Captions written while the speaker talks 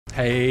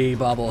Hey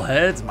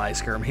bobbleheads,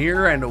 MySkirm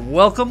here, and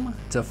welcome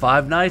to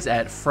Five Nights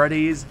at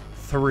Freddy's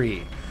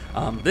 3.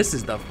 This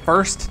is the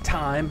first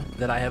time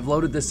that I have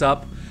loaded this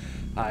up.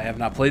 I have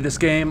not played this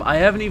game. I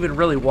haven't even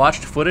really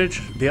watched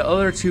footage. The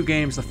other two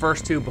games, the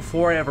first two,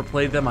 before I ever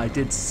played them, I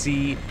did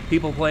see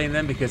people playing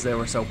them because they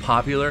were so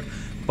popular.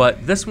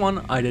 But this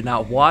one, I did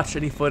not watch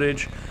any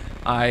footage.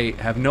 I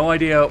have no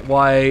idea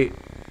why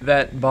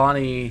that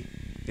Bonnie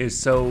is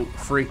so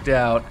freaked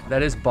out.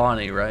 That is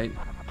Bonnie, right?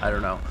 I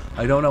don't know.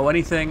 I don't know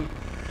anything.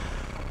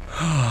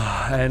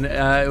 And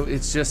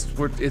let's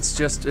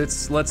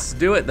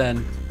do it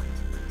then.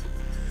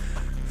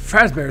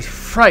 Fazbear's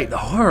Fright, the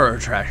horror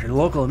attraction,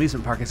 local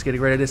amusement park is getting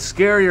ready to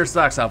scare your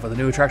socks off with a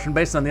new attraction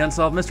based on the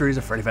unsolved mysteries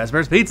of Freddy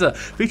Fazbear's Pizza,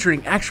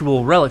 featuring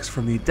actual relics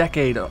from the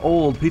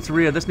decade-old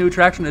pizzeria. This new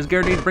attraction is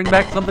guaranteed to bring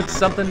back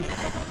something.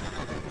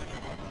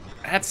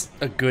 That's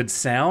a good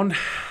sound,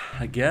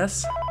 I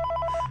guess.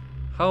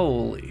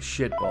 Holy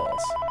shitballs.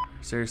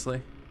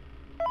 Seriously?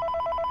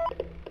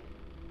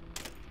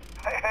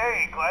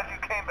 Hey, glad you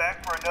came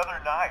back for another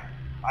night.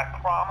 I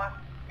promise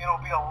it'll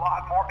be a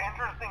lot more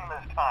interesting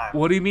this time.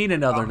 What do you mean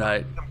another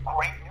night? Some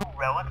great new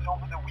relics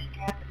over the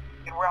weekend,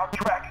 and we're out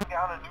tracking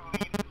down a new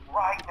lead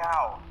right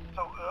now.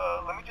 So,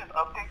 let me just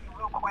update you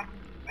real quick,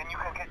 then you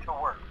can get to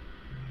work.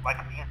 Like,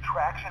 the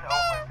attraction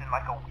opens in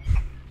like a week,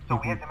 so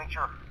we have to make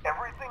sure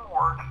everything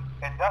works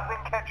and nothing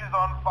catches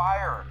on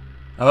fire.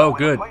 Oh, When the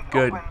good, place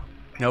good. opens,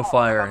 No people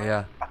fire, come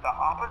yeah. at the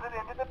opposite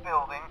end of the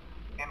building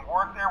and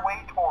work their way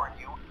toward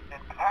you, then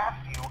past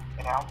you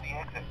and out the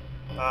exit.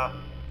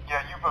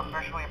 Yeah, you've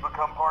officially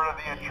become part of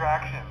the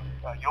attraction.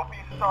 You'll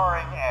be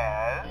starring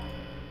as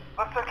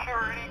the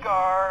security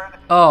guard.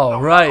 Oh, So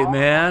right, not only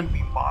man. will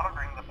you be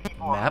monitoring the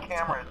people on Map the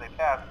camera as they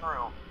pass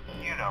through,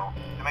 you know,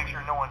 to make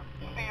sure no one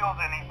steals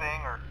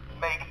anything or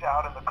makes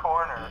out in the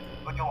corner,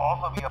 but you'll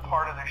also be a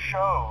part of the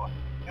show.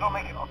 It'll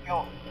make it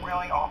feel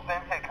really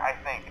authentic, I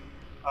think.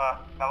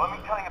 Now let me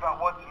tell you about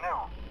what's new.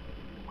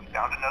 We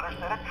found another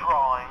set of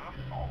drawings,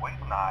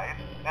 always nice,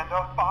 and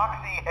a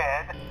foxy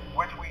head,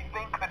 which we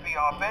think could be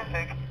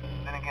authentic.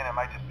 Then again, it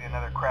might just be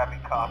another crappy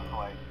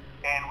cosplay.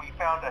 And we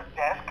found a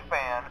desk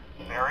fan,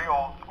 very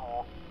old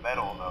school,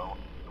 metal though.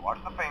 So watch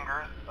the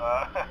fingers.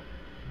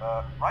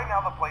 Right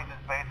now the place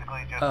is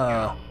basically just,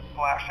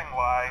 flashing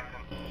lights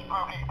and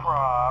spooky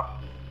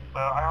props.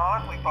 I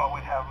honestly thought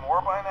we'd have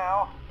more by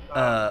now.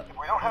 If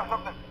we don't have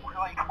something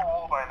really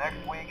cool by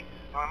next week,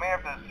 then we may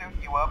have to suit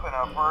you up in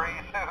a furry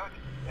suit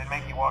and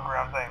make you walk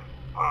around saying,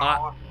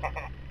 boo.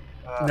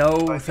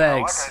 No, but,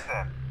 thanks. like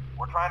I said,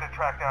 we're trying to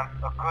track down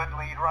a good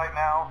lead right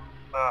now.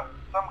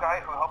 Some guy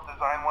who helped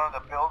design one of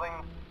the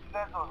buildings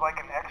says it was like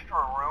an extra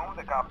room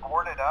that got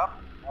boarded up,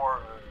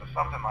 or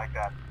something like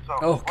that. So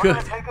Oh, we're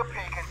good. gonna take a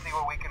peek and see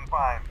what we can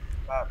find.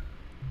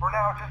 For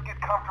now, just get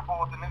comfortable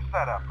with the new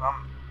setup.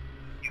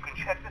 You can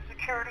check the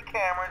security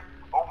cameras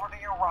over to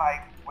your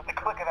right with the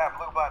click of that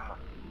blue button.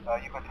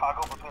 You can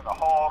toggle between the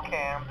hall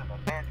cams and the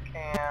vent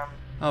cams.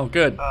 Oh,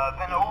 good.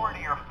 Then over to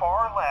your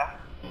far left,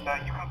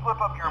 you can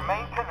flip up your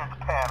maintenance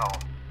panel.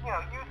 You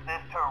know, use this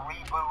to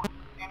reboot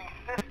any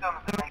systems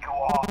that may go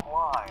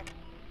offline.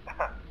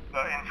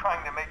 In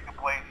trying to make the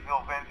place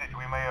feel vintage,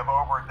 we may have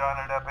overdone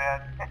it a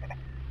bit.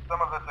 Some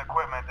of this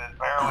equipment is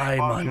barely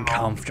functional. I'm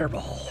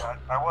uncomfortable.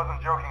 I wasn't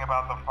joking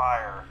about the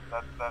fire.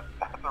 That's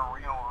a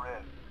real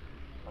risk.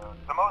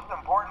 The most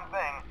important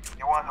thing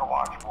you want to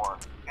watch for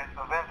is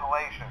the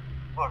ventilation.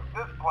 Look,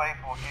 this place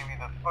will give you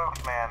the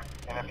spooks, man,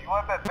 and if you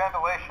let that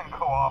ventilation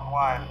go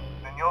offline,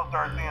 then you'll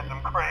start seeing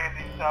some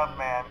crazy stuff,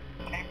 man.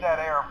 Keep that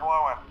air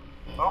flowing.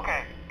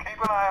 Okay, keep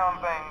an eye on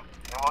things,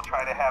 and we'll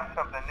try to have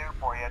something new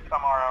for you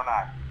tomorrow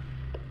night.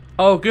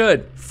 Oh,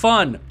 good.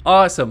 Fun.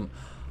 Awesome.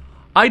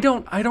 I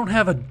don't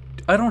have a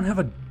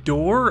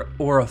door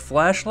or a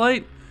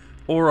flashlight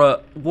or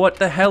a what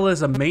the hell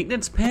is a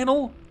maintenance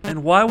panel?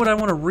 And why would I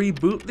want to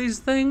reboot these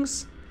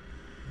things?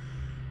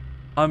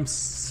 I'm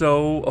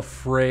so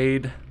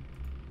afraid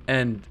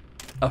and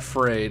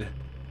afraid.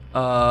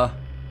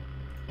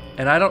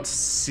 And I don't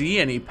see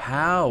any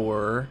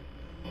power,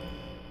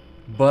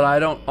 but I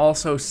don't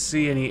also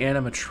see any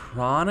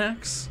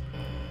animatronics.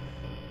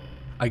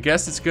 I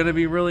guess it's gonna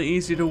be really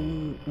easy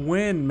to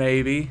win,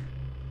 maybe.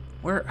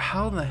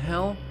 How the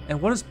hell?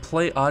 And what does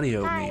play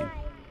audio mean?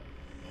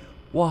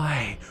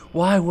 Why?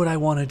 Why would I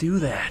want to do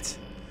that?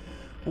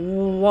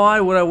 Why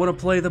would I want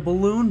to play the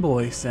Balloon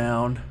Boy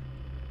sound?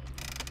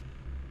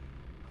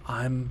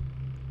 What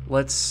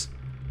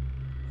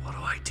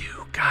do I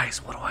do?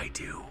 Guys, what do I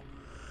do?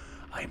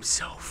 I'm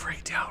so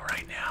freaked out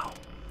right now.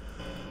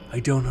 I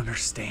don't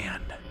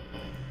understand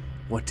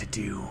what to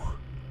do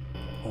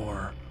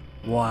or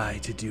why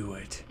to do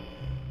it.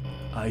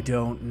 I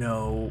don't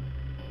know.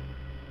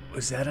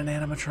 Is that an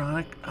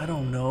animatronic? I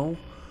don't know.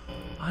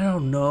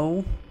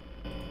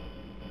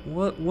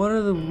 What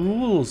are the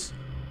rules?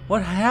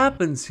 What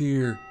happens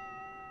here?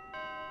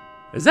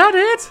 Is that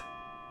it?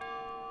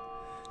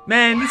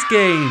 Man, this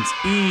game's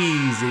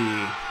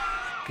easy.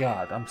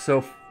 God, I'm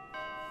so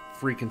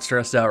freaking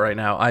stressed out right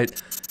now.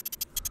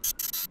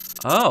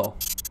 Oh.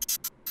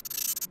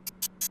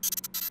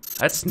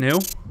 That's new.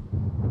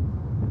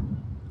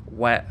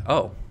 What?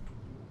 Oh.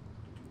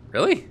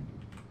 Really?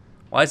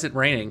 Why is it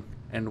raining?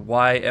 And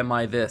why am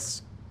I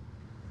this?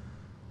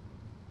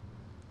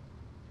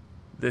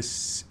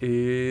 This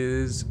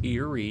is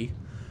eerie.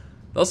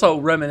 Also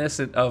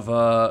reminiscent of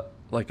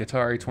like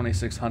Atari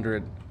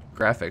 2600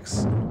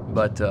 graphics.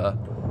 But are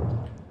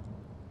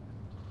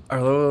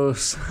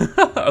those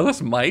are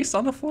those mice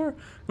on the floor?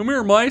 Come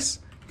here, mice.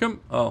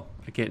 Come. Oh,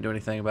 I can't do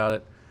anything about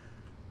it.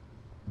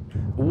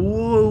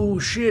 Whoa,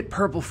 shit,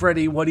 Purple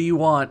Freddy, what do you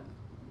want?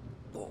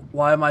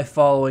 Why am I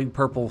following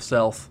Purple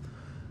Self?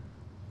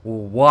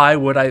 Why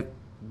would I?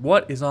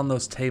 What is on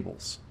those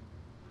tables?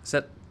 Is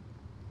that?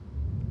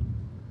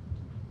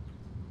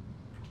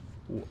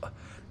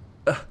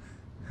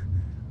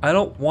 I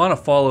don't want to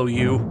follow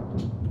you.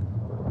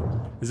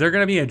 Is there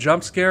gonna be a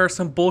jump scare or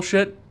some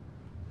bullshit?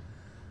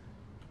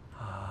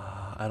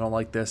 I don't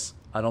like this.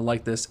 I don't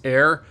like this.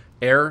 Air.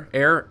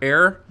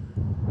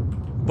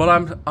 But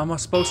I'm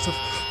supposed to.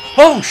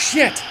 Oh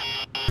shit!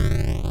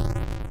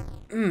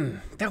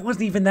 That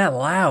wasn't even that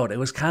loud. It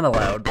was kind of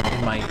loud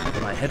in my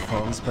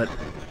headphones, but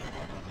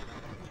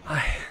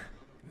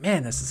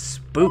man, this is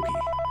spooky.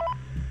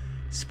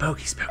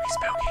 Spooky.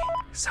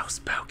 So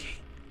spooky.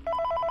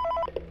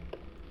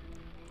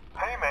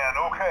 Hey man,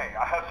 okay,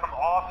 I have some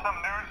awesome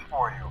news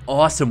for you.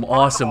 Awesome.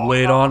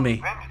 Lay it on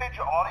me. Vintage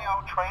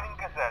audio training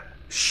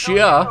cassettes.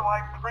 Yeah. Those are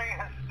like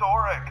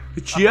prehistoric.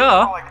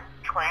 Yeah. Like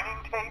training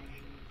tapes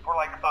for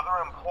like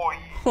other employees.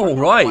 Oh,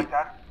 right. Like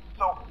that.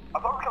 So I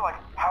thought we could like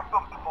have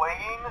them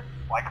playing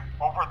like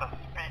over the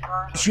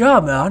speakers. Yeah,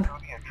 man.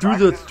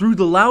 Through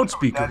the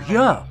loudspeaker. That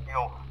Yeah. makes me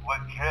feel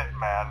legit,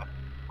 man.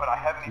 But I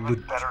have an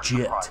even better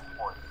surprise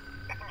for you.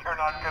 You're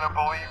not gonna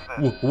believe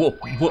this.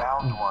 We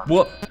found one.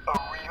 What? A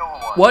real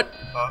one. What?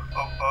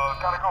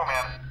 Gotta go,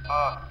 man.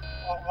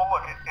 Well,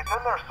 look, it's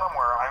in there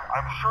somewhere.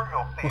 I'm sure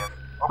you'll see it.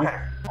 Okay.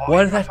 Why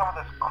I'll did that? some of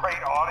this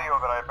great audio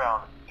that I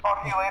found.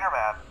 Talk to you later,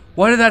 man.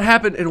 Why did that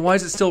happen? And why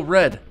is it still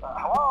red?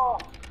 Hello.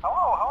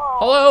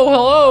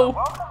 Hello.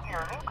 Welcome to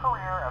your new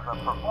career as a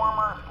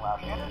performer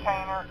 /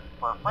 entertainer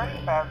for Freddy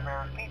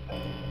Fazbear's Pizza.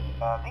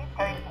 These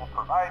tapes will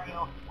provide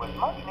you with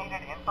much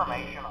needed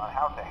information on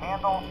how to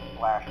handle /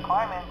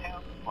 climb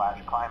into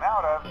 / climb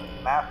out of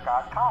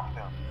mascot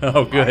costumes.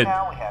 Oh, good. Right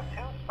now we have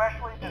 2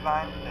 specially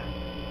designed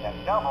suits that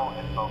double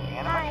as both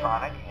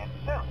animatronic and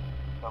suit.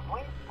 So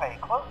please pay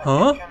close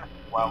attention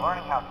while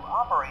learning how to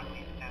operate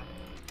these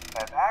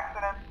suits, as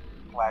accidents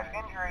 /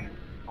 injuries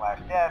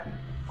 / death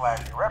 /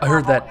 irreparable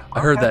I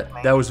heard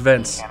that. That was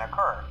Vince. can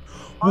occur.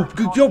 Whoa,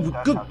 First, yo, we'll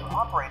discuss how to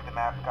operate the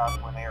mascots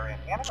when they are in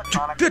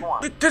animatronic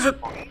form.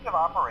 For ease of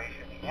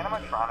operation, the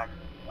animatronics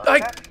are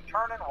set to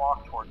turn and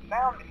walk towards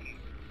sound cues.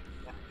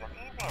 This is an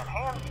easy and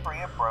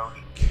hands-free approach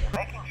to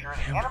making sure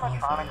the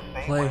animatronics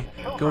stay where the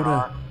children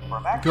are for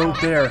maximum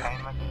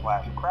entertainment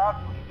 /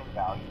 crowd-pleasing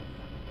value.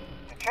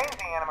 To change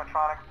the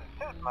animatronics to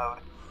suit mode,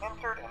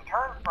 insert and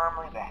turn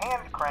firmly the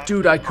hand crank.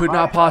 Dude, I could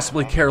not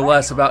possibly care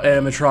less about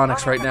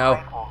animatronics right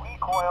now.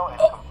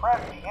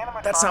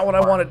 That's not what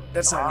I wanted.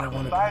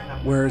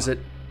 Where is it?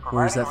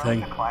 Where is that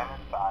thing? I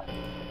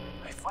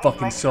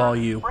fucking saw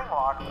you. I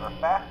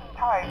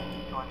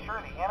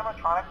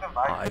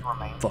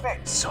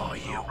fucking saw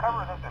you.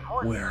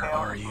 Where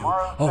are you?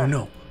 Oh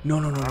no. No.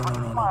 You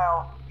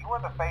are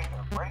the face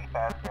of Freddy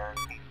Fazbear's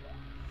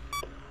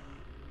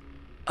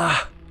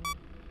Pizza.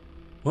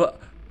 What?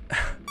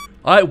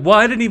 I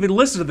didn't even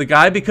listen to the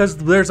guy because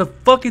there's a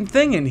fucking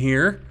thing in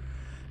here.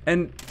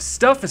 And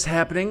stuff is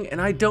happening, and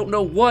I don't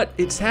know what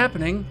it's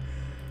happening.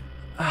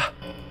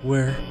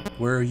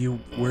 Where you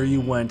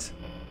went?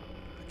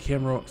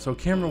 Camera. So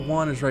camera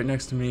 1 is right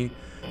next to me.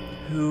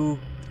 2,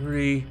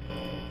 3,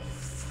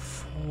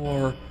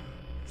 4,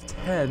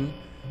 10.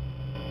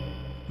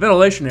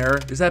 Ventilation error.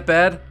 Is that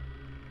bad?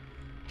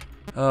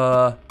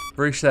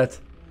 Reset.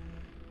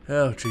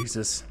 Oh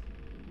Jesus.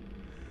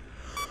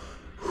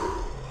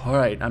 All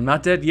right, I'm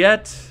not dead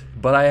yet,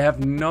 but I have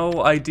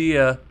no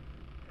idea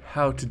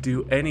how to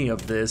do any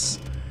of this,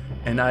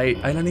 and I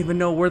don't even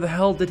know where the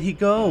hell did he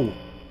go.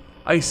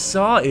 I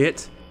saw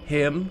it,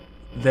 him,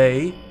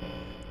 they.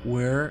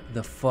 Where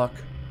the fuck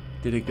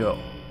did it go?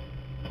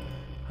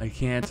 I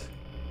can't.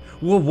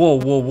 Whoa.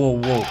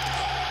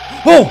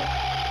 Oh!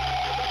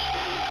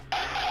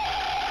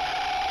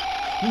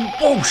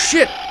 Oh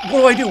shit! What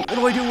do I do?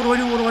 Am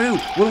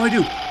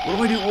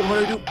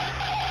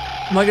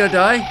I gonna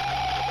die?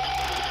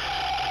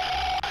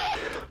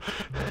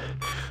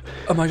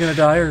 Am I gonna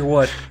die or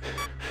what?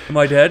 Am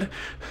I dead?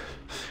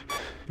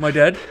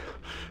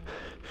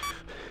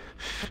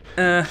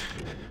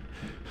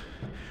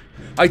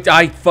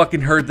 I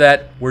fucking heard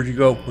that. Where'd you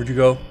go,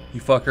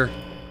 you fucker?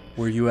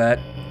 Where you at?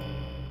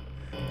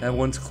 That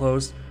one's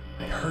closed.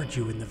 I heard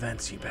you in the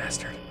vents, you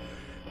bastard.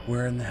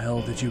 Where in the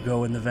hell did you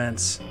go in the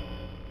vents?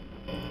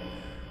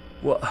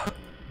 What?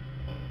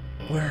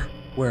 Where?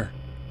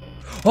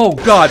 Oh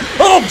God!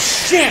 Oh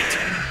shit!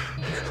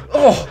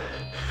 Oh!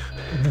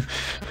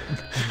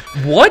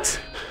 What?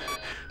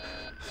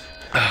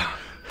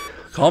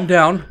 Calm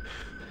down.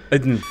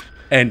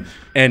 And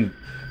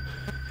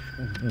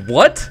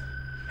what?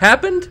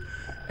 happened?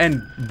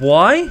 And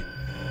why?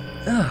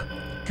 Ugh,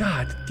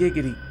 God,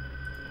 giggity.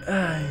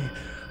 I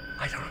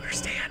don't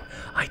understand.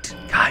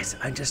 Guys,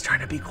 I'm just trying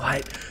to be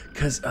quiet,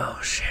 cause oh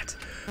shit,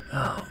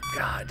 oh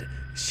God,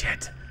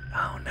 shit,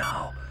 oh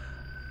no.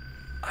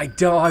 I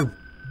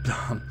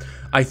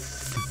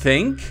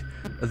think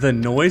the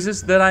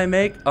noises that I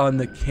make on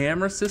the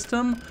camera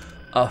system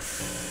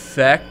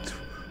affect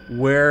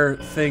where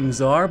things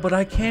are, but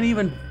I can't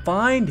even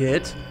find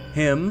it.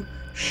 Him,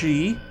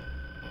 she,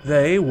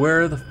 they,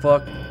 where the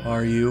fuck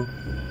are you?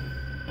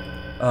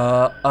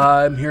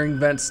 I'm hearing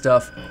vent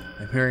stuff.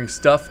 I'm hearing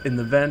stuff in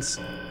the vents.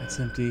 It's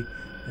empty.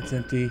 It's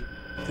empty.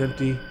 It's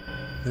empty.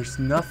 There's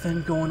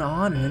nothing going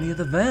on in any of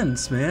the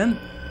vents, man.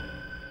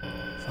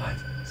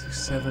 5, 6,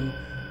 7.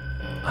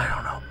 I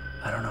don't know.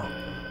 I don't know.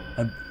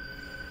 I'm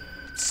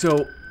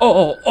so.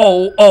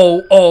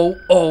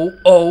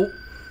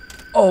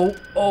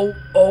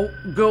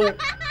 Go.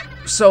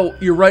 So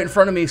you're right in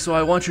front of me. So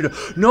I want you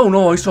to.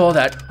 No. I saw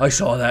that. I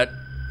saw that.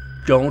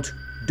 Don't.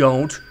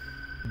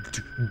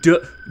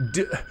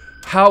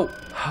 How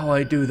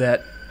I do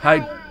that?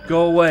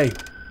 Go away.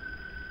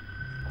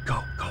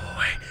 Go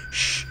away.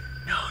 Shh.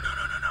 No.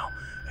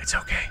 It's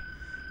okay.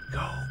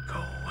 Go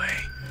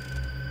away.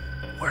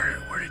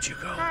 Where did you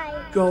go? Hi.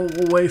 Go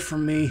away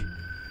from me.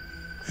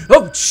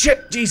 Oh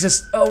shit,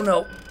 Jesus. Oh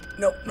no.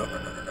 No.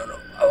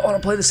 I want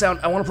to play the sound.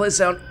 I'm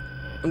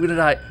gonna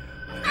die.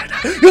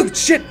 Oh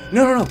shit.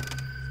 No.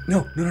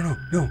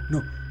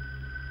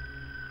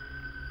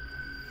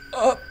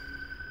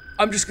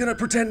 I'm just gonna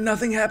pretend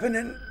nothing happened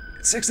and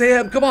it's 6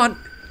 a.m. Come on.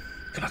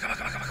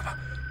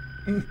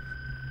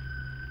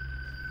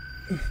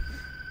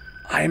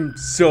 I'm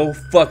so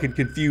fucking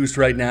confused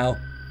right now.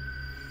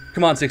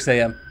 Come on, 6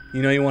 a.m.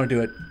 You know you want to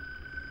do it.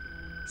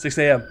 6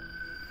 a.m.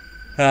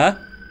 Huh?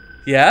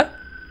 Yeah?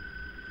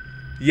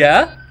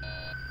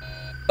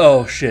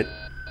 Oh, shit.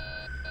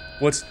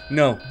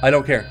 No, I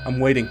don't care. I'm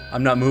waiting.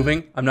 I'm not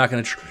moving. I'm not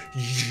gonna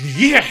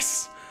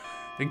Yes!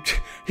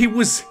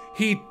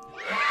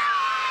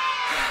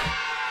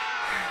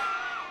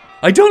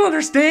 I don't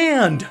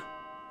understand!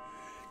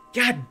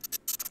 God,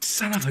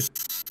 son of a...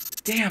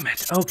 Damn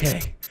it.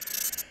 Okay.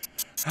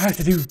 I have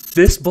to do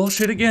this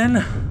bullshit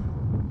again?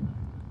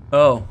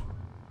 Oh.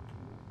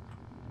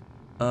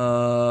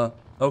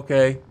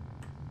 Okay.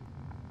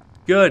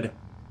 Good.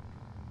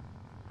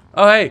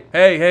 Oh,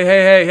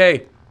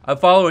 hey. I'm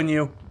following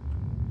you.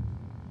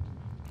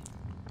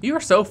 You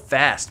are so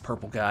fast,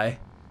 purple guy.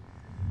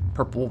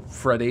 Purple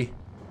Freddy.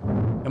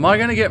 Am I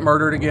gonna get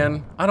murdered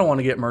again? I don't want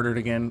to get murdered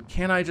again.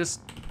 Can I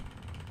just...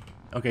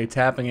 Okay,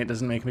 tapping it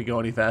doesn't make me go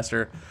any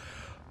faster.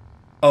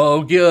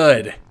 Oh,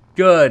 good.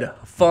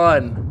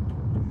 Fun.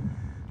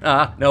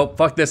 No,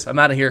 fuck this. I'm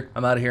out of here.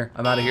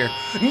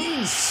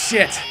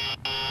 Shit.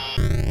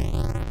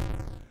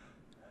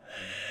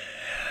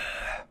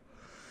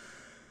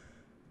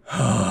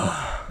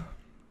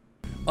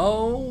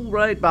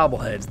 Alright,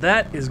 bobbleheads,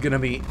 that is gonna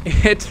be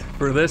it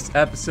for this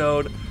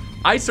episode.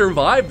 I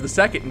survived the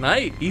second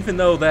night, even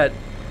though that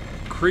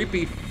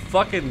creepy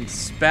fucking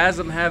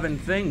spasm-having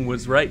thing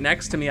was right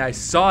next to me. I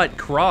saw it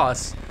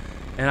cross,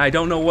 and I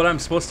don't know what I'm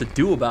supposed to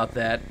do about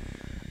that.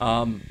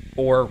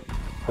 Or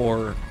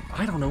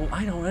I don't know.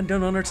 I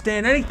don't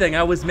understand anything.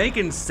 I was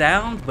making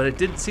sound, but it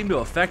didn't seem to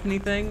affect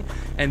anything.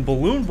 And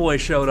Balloon Boy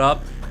showed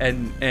up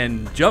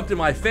and jumped in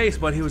my face,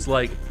 but he was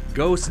like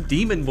Ghost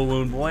Demon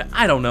Balloon Boy.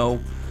 I don't know.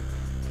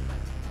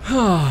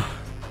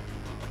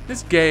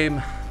 This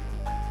game,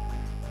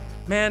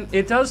 man,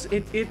 I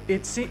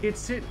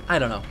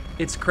don't know.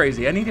 It's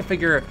crazy. I need to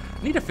figure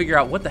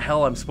out what the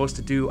hell I'm supposed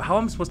to do, how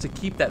I'm supposed to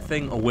keep that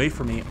thing away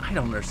from me. I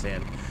don't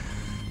understand.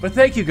 But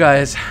thank you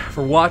guys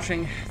for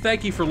watching.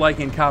 Thank you for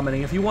liking and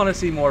commenting. If you want to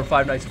see more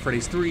Five Nights at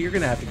Freddy's 3, you're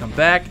going to have to come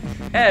back.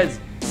 As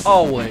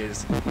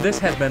always, this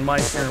has been my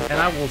term, and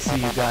I will see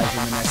you guys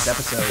in the next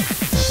episode.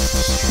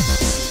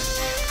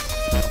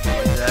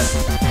 Like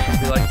that.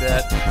 Be like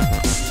that.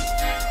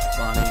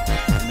 Bonnie,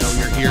 I know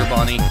you're here,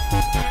 Bonnie.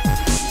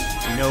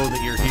 I know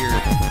that you're here.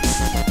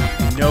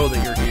 I know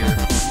that you're here.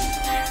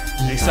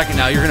 Any second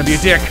now, you're going to be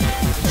a dick.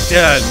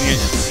 You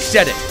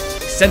said it.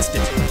 Sensed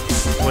it.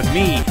 With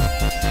me.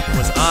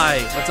 Was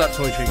I, what's up,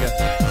 Toy Chica?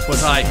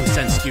 Was I who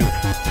sensed you.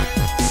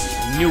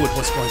 I knew it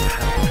was going to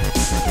happen.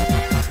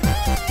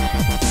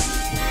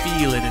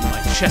 Feel it in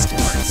my chest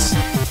parts.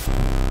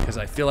 Because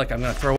I feel like I'm going to throw